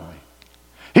sparingly.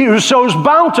 He who sows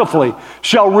bountifully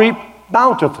shall reap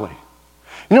bountifully."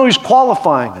 You know, he's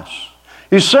qualifying us.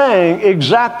 He's saying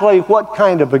exactly what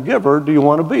kind of a giver do you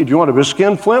want to be? Do you want to be a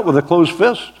skinflint with a closed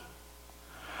fist?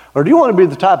 Or do you want to be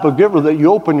the type of giver that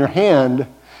you open your hand,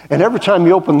 and every time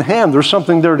you open the hand, there's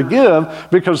something there to give,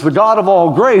 because the God of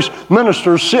all grace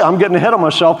ministers seed. I'm getting ahead of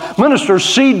myself. Ministers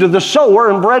seed to the sower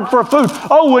and bread for food.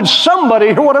 Oh, would somebody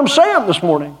hear what I'm saying this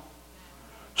morning?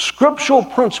 Scriptural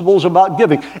principles about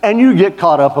giving. And you get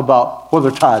caught up about whether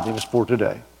tithing is for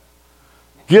today.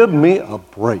 Give me a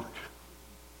break.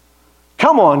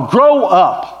 Come on, grow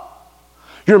up.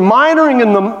 You're majoring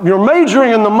in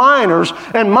the minors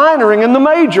and minoring in the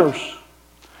majors.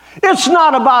 It's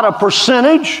not about a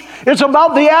percentage. It's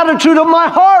about the attitude of my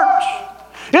heart.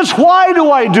 It's why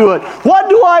do I do it? What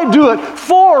do I do it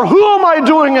for? Who am I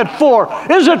doing it for?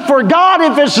 Is it for God?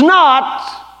 If it's not,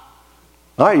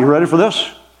 all right, you ready for this?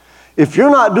 If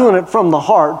you're not doing it from the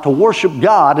heart to worship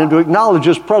God and to acknowledge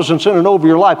His presence in and over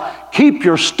your life, keep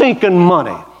your stinking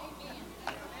money.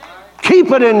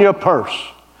 Keep it in your purse.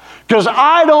 Because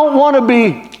I don't want to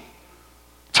be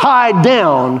tied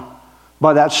down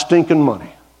by that stinking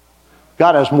money.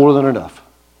 God has more than enough.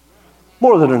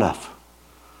 More than enough.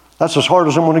 That's as hard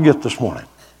as I'm going to get this morning.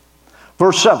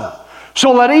 Verse 7.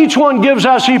 So let each one gives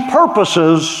as he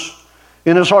purposes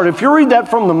in his heart. If you read that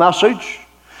from the Message,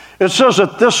 it says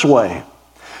it this way: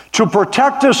 to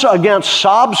protect us against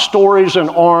sob stories and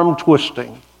arm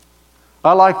twisting.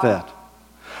 I like that.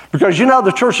 Because you know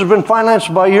the church has been financed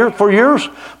for years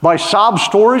by sob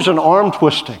stories and arm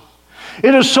twisting.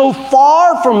 It is so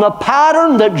far from the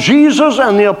pattern that Jesus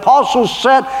and the apostles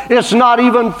set, it's not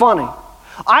even funny.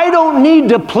 I don't need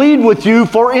to plead with you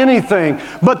for anything,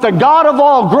 but the God of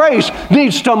all grace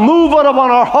needs to move it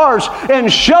upon our hearts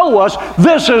and show us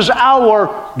this is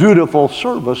our dutiful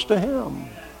service to Him.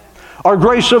 Our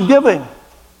grace of giving.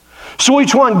 So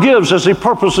each one gives as he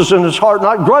purposes in his heart,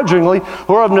 not grudgingly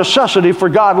or of necessity, for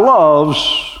God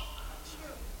loves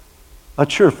a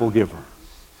cheerful giver.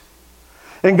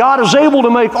 And God is able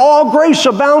to make all grace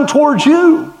abound towards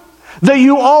you, that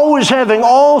you always having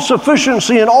all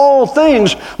sufficiency in all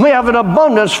things may have an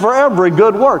abundance for every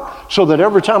good work, so that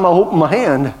every time I open my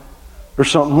hand, there's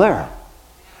something there.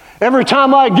 Every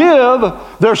time I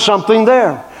give, there's something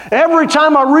there. Every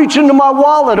time I reach into my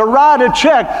wallet or write a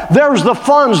check, there's the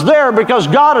funds there, because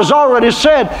God has already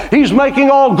said He's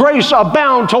making all grace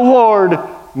abound toward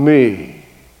me.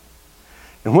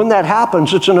 And when that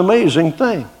happens, it's an amazing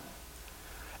thing.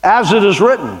 As it is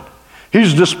written,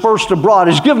 He's dispersed abroad,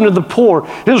 He's given to the poor,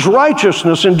 His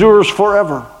righteousness endures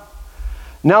forever.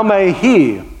 Now may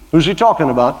He, who's He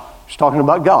talking about? He's talking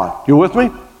about God. You with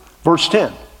me? Verse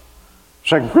 10,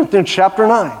 2 Corinthians chapter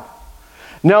 9.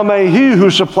 Now may He who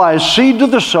supplies seed to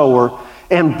the sower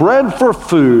and bread for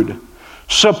food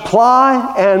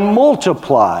supply and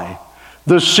multiply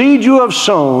the seed you have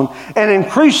sown and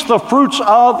increase the fruits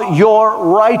of your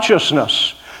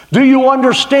righteousness. Do you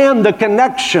understand the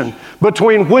connection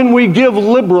between when we give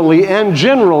liberally and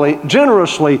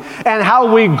generously and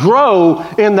how we grow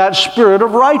in that spirit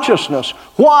of righteousness?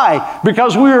 Why?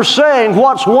 Because we are saying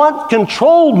what's once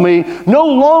controlled me no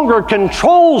longer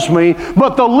controls me,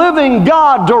 but the living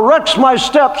God directs my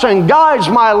steps and guides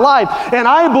my life. And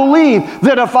I believe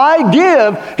that if I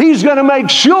give, He's going to make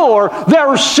sure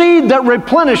there's seed that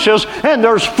replenishes and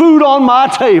there's food on my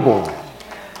table.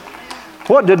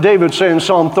 What did David say in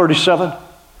Psalm 37?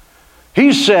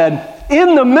 He said,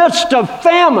 in the midst of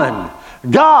famine,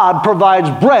 God provides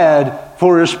bread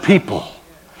for His people.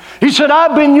 He said,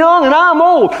 I've been young and I'm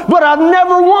old, but I've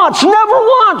never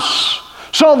once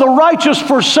saw the righteous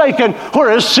forsaken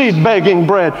or his seed begging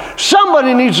bread.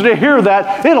 Somebody needs to hear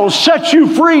that. It'll set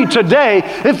you free today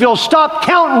if you'll stop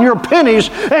counting your pennies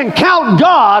and count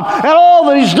God and all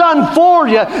that He's done for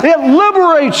you. It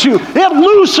liberates you. It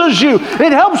looses you.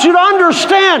 It helps you to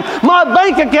understand my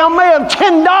bank account may have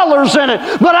 $10 in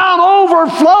it, but I'm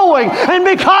overflowing. And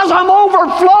because I'm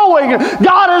overflowing,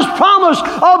 God has promised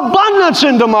abundance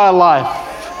into my life.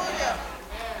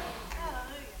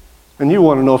 And you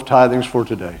want to know if tithing's for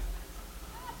today.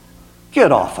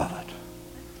 Get off of it.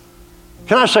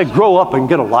 Can I say grow up and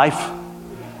get a life?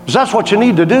 Because that's what you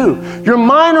need to do. You're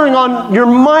minoring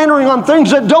on things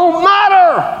that don't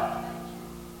matter.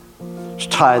 It's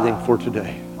tithing for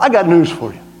today. I got news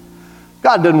for you.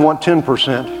 God doesn't want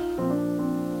 10%.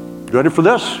 You ready for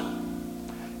this?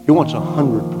 He wants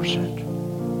 100%.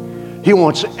 He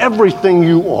wants everything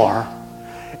you are,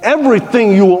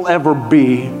 everything you will ever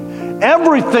be,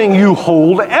 everything you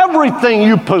hold, everything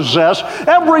you possess,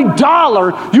 every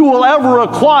dollar you will ever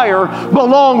acquire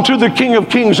belong to the King of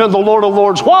Kings and the Lord of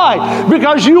Lords. Why?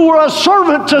 Because you were a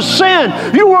servant to sin.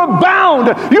 You were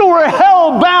bound. You were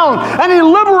hell bound. And He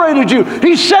liberated you.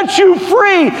 He set you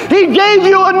free. He gave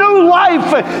you a new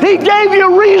life. He gave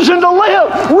you reason to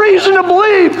live, reason to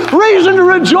believe, reason to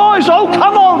rejoice. Oh,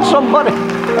 come on, somebody.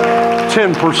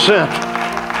 10%.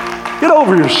 Get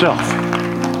over yourself.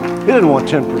 He didn't want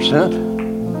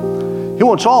 10%. He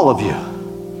wants all of you.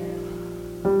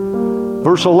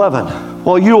 Verse 11,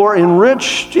 while you are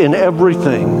enriched in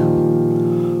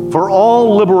everything for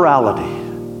all liberality,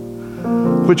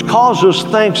 which causes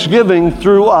thanksgiving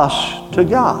through us to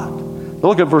God. Now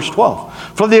look at verse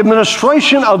 12. For the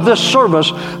administration of this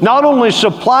service not only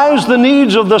supplies the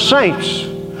needs of the saints,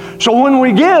 so when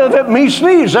we give, it meets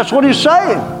needs. That's what he's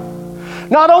saying.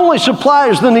 Not only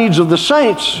supplies the needs of the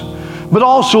saints, but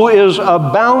also is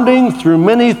abounding through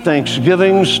many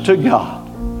thanksgivings to God.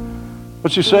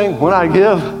 What's he saying? When I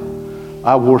give,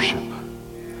 I worship.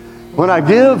 When I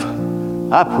give,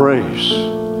 I praise.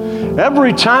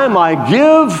 Every time I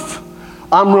give,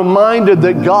 I'm reminded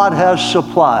that God has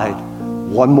supplied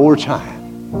one more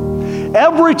time.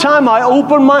 Every time I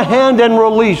open my hand and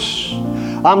release,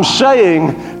 I'm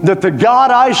saying that the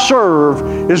God I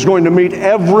serve is going to meet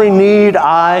every need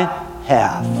I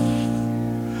have,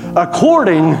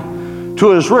 according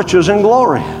to His riches and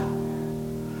glory.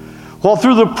 Well,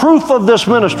 through the proof of this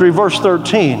ministry, verse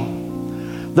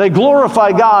 13, they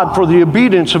glorify God for the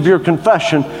obedience of your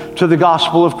confession to the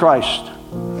gospel of Christ.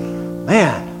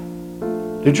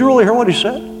 Man, did you really hear what he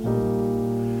said?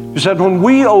 He said, when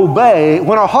we obey,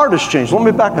 when our heart is changed, let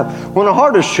me back up. When our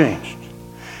heart is changed,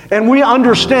 and we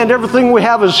understand everything we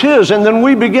have is His, and then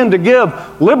we begin to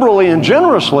give liberally and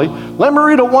generously, let me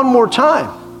read it one more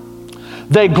time.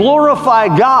 They glorify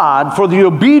God for the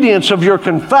obedience of your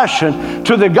confession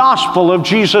to the gospel of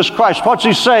Jesus Christ. What's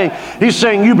he saying? He's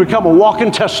saying you become a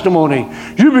walking testimony.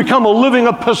 You become a living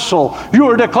epistle. You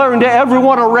are declaring to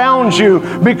everyone around you,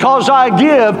 because I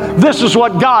give, this is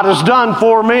what God has done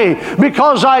for me.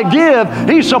 Because I give,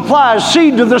 He supplies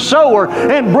seed to the sower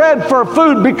and bread for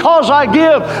food. Because I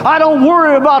give, I don't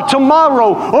worry about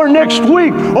tomorrow or next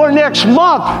week or next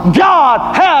month.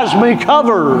 God has me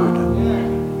covered.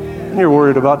 And you're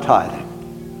worried about tithing.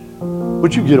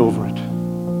 Would you get over it?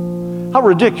 How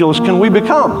ridiculous can we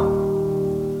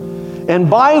become? And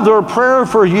by their prayer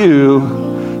for you,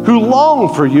 who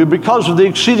long for you because of the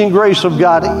exceeding grace of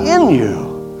God in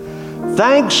you,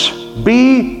 thanks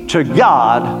be to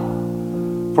God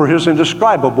for His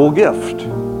indescribable gift.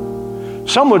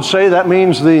 Some would say that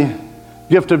means the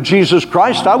gift of Jesus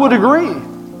Christ. I would agree.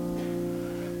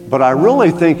 But I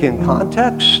really think in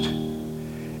context,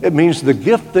 it means the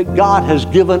gift that God has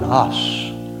given us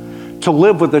to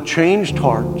live with a changed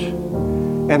heart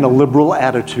and a liberal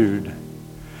attitude.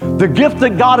 The gift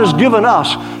that God has given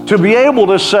us to be able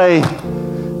to say,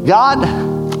 God,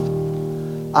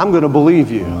 I'm going to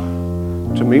believe you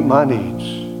to meet my needs.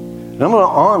 And I'm going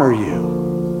to honor you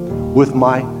with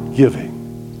my giving.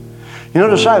 You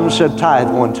notice I haven't said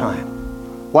tithe one time.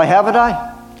 Why haven't I?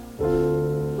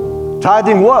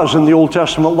 Tithing was in the Old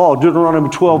Testament law, Deuteronomy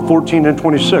 12, 14, and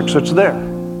 26. It's there.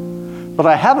 But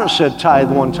I haven't said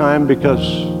tithe one time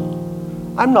because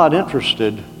I'm not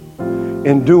interested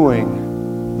in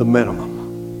doing the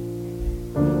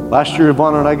minimum. Last year,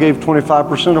 Yvonne and I gave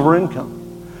 25% of our income.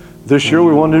 This year,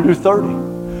 we wanted to do 30.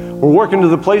 We're working to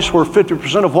the place where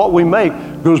 50% of what we make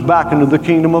goes back into the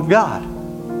kingdom of God.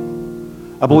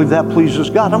 I believe that pleases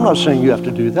God. I'm not saying you have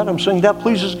to do that. I'm saying that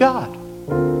pleases God.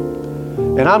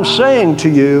 And I'm saying to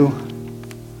you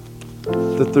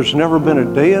that there's never been a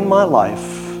day in my life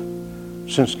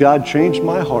since God changed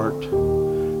my heart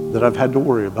that I've had to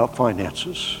worry about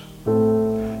finances.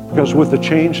 Because with a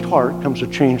changed heart comes a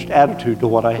changed attitude to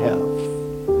what I have.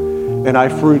 And I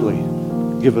freely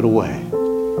give it away.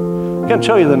 I can't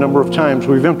tell you the number of times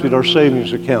we've emptied our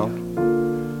savings account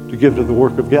to give to the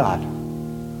work of God.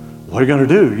 What are you going to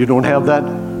do? You don't have that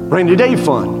rainy day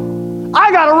fund.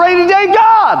 I got a rainy day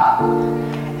God.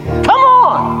 Come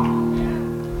on.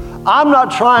 I'm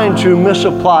not trying to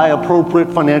misapply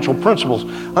appropriate financial principles.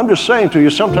 I'm just saying to you,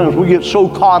 sometimes we get so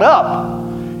caught up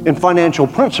in financial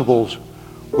principles,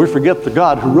 we forget the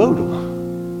God who wrote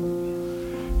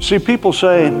them. See, people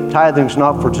say, tithing's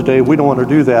not for today. We don't want to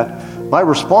do that. My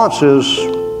response is,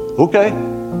 okay,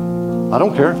 I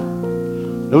don't care.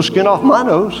 No skin off my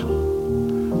nose.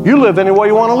 You live any way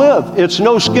you want to live. It's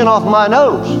no skin off my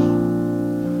nose.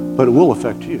 But it will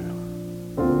affect you.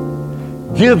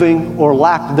 giving or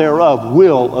lack thereof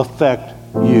will affect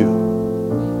you.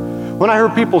 When I hear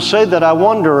people say that, I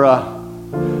wonder,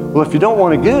 well, if you don't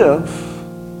want to give,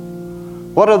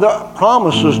 what other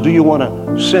promises do you want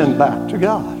to send back to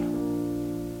God?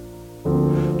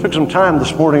 Took some time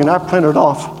this morning and I printed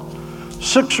off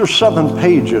 6 or 7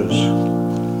 pages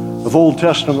of Old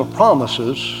Testament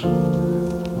promises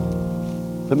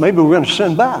that maybe we're going to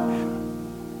send back.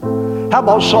 How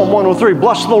about Psalm 103?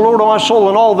 Bless the Lord, O my soul,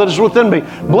 and all that is within me.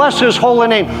 Bless His holy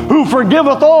name, who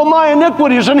forgiveth all my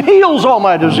iniquities and heals all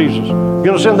my diseases. You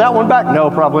going to send that one back?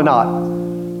 No, probably not.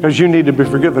 Because you need to be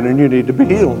forgiven and you need to be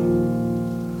healed.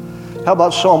 How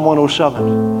about Psalm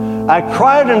 107? I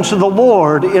cried unto the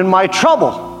Lord in my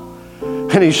trouble,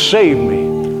 and He saved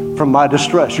me from my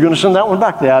distress. You going to send that one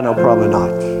back? Yeah, no, probably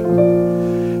not.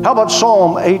 How about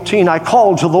Psalm 18? I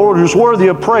called to the Lord who's worthy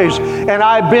of praise, and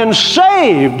I've been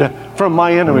saved from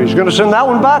my enemies. You going to send that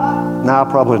one back? No,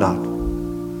 probably not.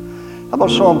 How about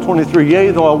Psalm 23?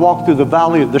 Yea, though I walk through the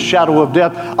valley of the shadow of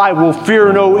death, I will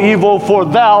fear no evil, for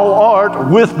thou art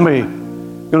with me.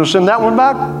 You going to send that one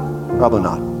back? Probably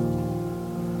not.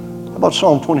 How about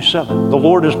Psalm 27? The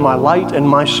Lord is my light and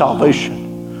my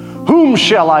salvation. Whom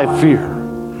shall I fear?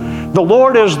 The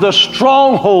Lord is the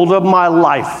stronghold of my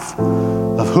life.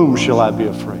 Of whom shall I be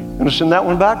afraid? Going to send that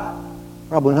one back?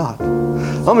 Probably not.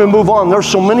 Let me move on. There's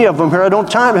so many of them here. I don't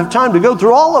have time to go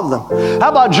through all of them. How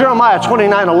about Jeremiah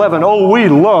 29:11? Oh, we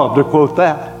love to quote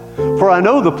that. For I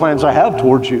know the plans I have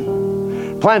towards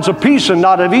you. Plans of peace and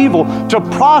not of evil, to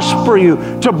prosper you,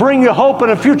 to bring you hope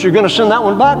and a future. You're going to send that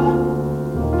one back?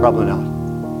 Probably not.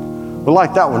 We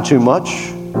like that one too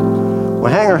much.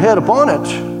 We hang our head upon it.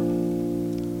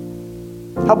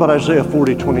 How about Isaiah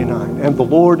 40:29? And the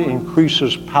Lord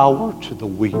increases power to the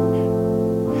weak.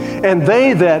 And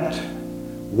they that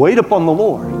wait upon the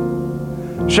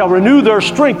Lord shall renew their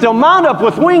strength. They'll mount up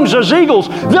with wings as eagles.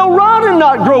 They'll run and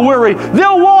not grow weary.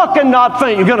 They'll walk and not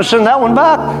faint. You're going to send that one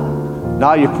back?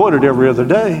 Now you quote it every other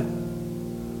day.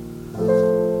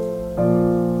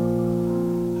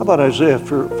 How about Isaiah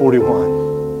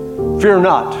 41? Fear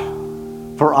not,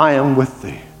 for I am with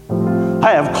thee.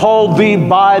 I have called thee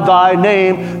by thy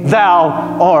name, thou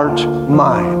art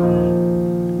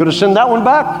mine. Going to send that one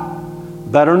back?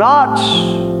 Better not.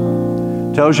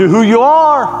 Tells you who you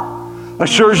are,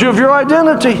 assures you of your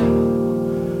identity.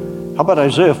 How about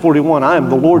Isaiah 41? I am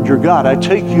the Lord your God. I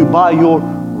take you by your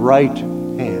right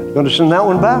hand. Going to send that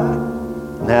one back?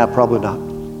 Nah, probably not.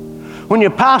 When you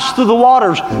pass through the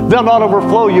waters, they'll not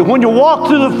overflow you. When you walk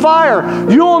through the fire,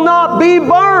 you'll not be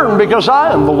burned, because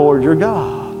I am the Lord your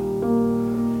God.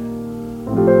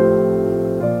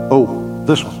 Oh,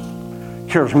 this one.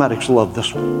 Charismatics love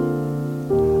this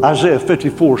one. Isaiah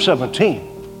 54:17.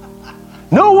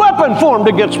 No weapon formed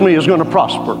against me is going to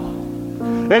prosper.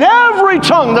 And every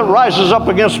tongue that rises up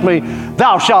against me,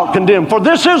 thou shalt condemn. For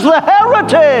this is the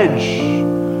heritage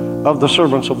of the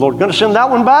servants of the Lord. Going to send that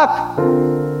one back?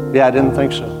 Yeah, I didn't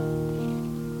think so.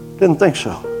 Didn't think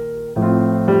so.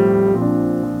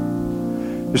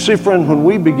 You see, friend, when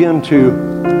we begin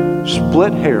to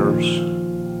split hairs,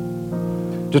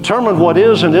 determine what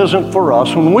is and isn't for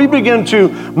us, when we begin to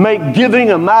make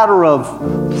giving a matter of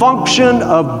function,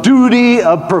 of duty,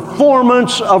 of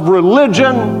performance, of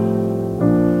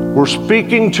religion, we're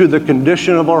speaking to the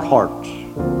condition of our hearts.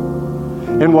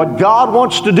 And what God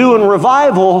wants to do in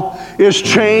revival is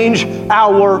change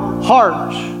our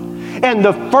heart. And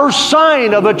the first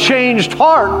sign of a changed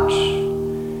heart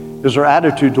is our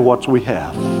attitude to what we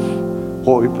have,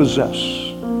 what we possess,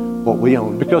 what we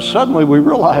own. Because suddenly we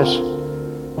realize,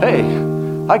 hey,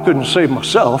 I couldn't save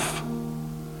myself.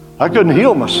 I couldn't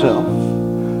heal myself.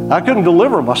 I couldn't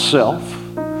deliver myself.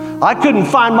 I couldn't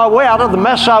find my way out of the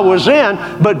mess I was in,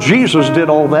 but Jesus did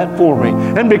all that for me.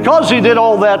 And because He did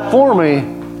all that for me,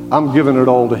 I'm giving it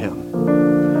all to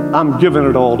Him. I'm giving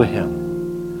it all to Him.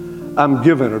 I'm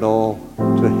giving it all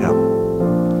to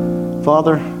Him.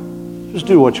 Father, just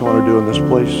do what you want to do in this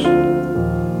place.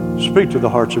 Speak to the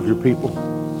hearts of your people.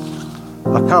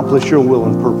 Accomplish your will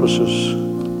and purposes.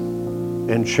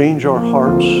 And change our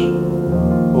hearts,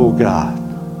 oh God.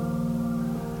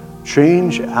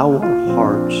 Change our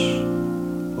hearts,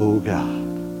 oh God.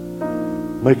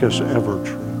 Make us ever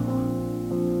true.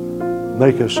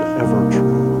 Make us ever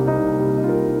true.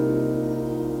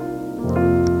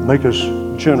 Make us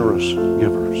generous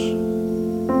givers.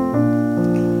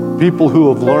 People who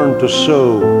have learned to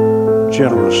sow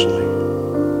generously.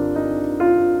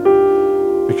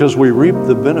 Because we reap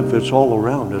the benefits all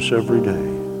around us every day.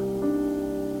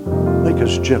 Make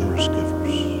us generous givers.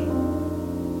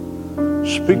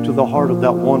 Speak to the heart of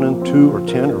that 1 and 2 or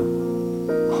 10 or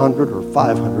 100 or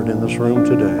 500 in this room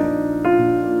today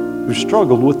who who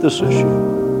struggled with this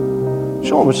issue.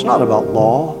 Show them it's not about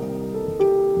law.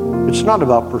 It's not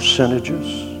about percentages.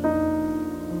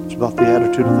 It's about the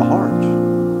attitude of the heart.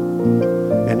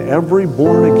 And every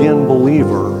born-again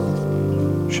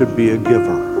believer should be a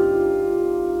giver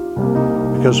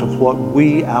because of what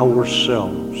we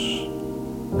ourselves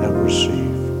have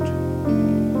received.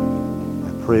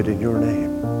 I pray it in your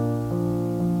name.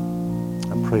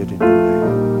 I pray it in your name.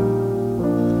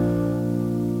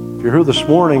 If you're here this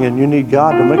morning and you need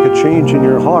God to make a change in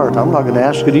your heart, I'm not going to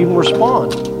ask you to even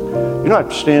respond. You don't have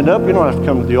to stand up. You don't have to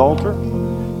come to the altar.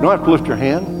 You don't have to lift your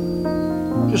hand.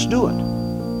 Just do it.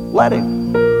 Let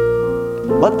Him.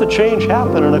 Let the change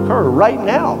happen and occur right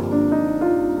now.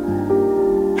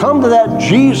 Come to that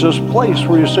Jesus place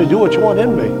where you say, do what you want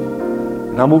in me,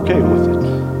 and I'm okay with it.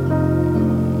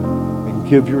 And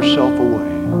give yourself away.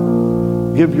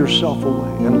 Give yourself away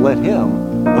and let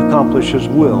Him accomplish His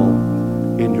will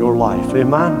in your life.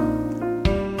 Amen.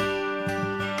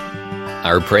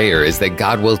 Our prayer is that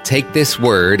God will take this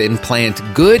word and plant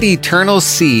good eternal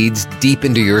seeds deep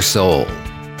into your soul.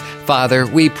 Father,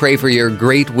 we pray for your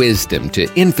great wisdom to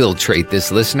infiltrate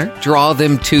this listener, draw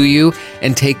them to you,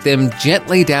 and take them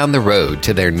gently down the road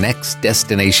to their next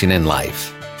destination in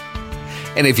life.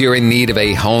 And if you're in need of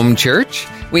a home church,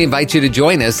 we invite you to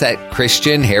join us at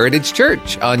Christian Heritage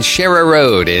Church on Sharer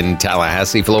Road in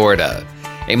Tallahassee, Florida.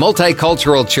 A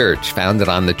multicultural church founded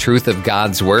on the truth of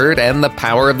God's Word and the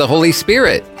power of the Holy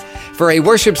Spirit. For a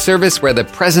worship service where the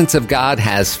presence of God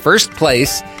has first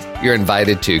place, you're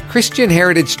invited to Christian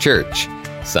Heritage Church.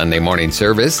 Sunday morning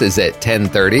service is at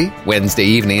 10:30, Wednesday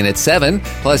evening at 7,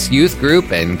 plus youth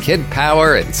group and kid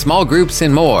power and small groups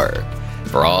and more.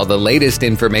 For all the latest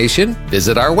information,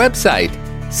 visit our website,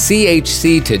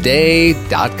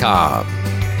 chctoday.com.